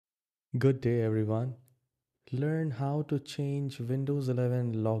Good day, everyone. Learn how to change Windows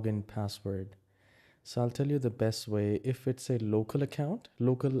 11 login password. So, I'll tell you the best way. If it's a local account,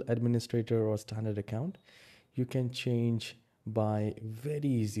 local administrator or standard account, you can change by very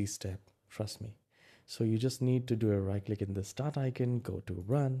easy step. Trust me. So, you just need to do a right click in the start icon, go to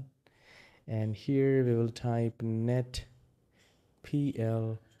run, and here we will type netplwiz.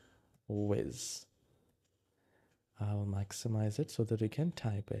 I'll maximize it so that you can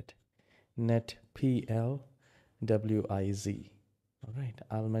type it. netplwiz. All right,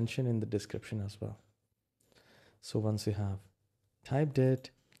 I'll mention in the description as well. So once you have typed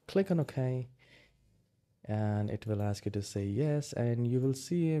it, click on OK, and it will ask you to say yes, and you will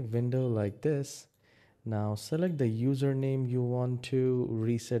see a window like this. Now select the username you want to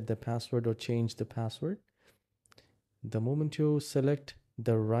reset the password or change the password. The moment you select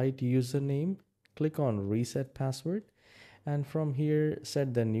the right username, click on reset password, and from here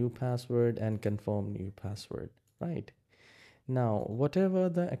set the new password and confirm new password. Right. Now, whatever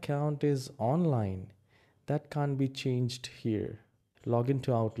the account is online, that can't be changed here. Log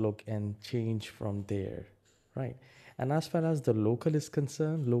into Outlook and change from there, right? And as far as the local is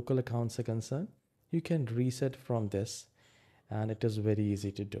concerned, local accounts are concerned, you can reset from this, and it is very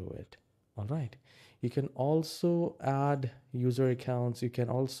easy to do it. All right. You can also add user accounts. You can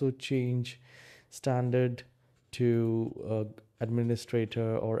also change standard to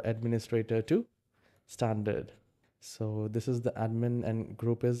administrator or administrator to standard. So this is the admin and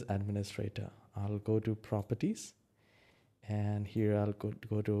group is administrator. I'll go to properties and here I'll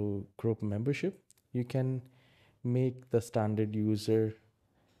go to group membership. You can make the standard user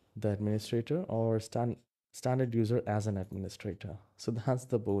the administrator or standard user as an administrator. So that's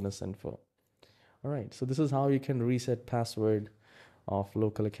the bonus info. All right, so this is how you can reset password of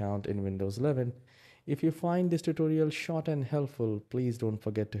local account in Windows 11. If you find this tutorial short and helpful, please don't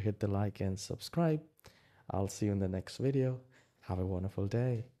forget to hit the like and subscribe. I'll see you in the next video. Have a wonderful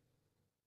day.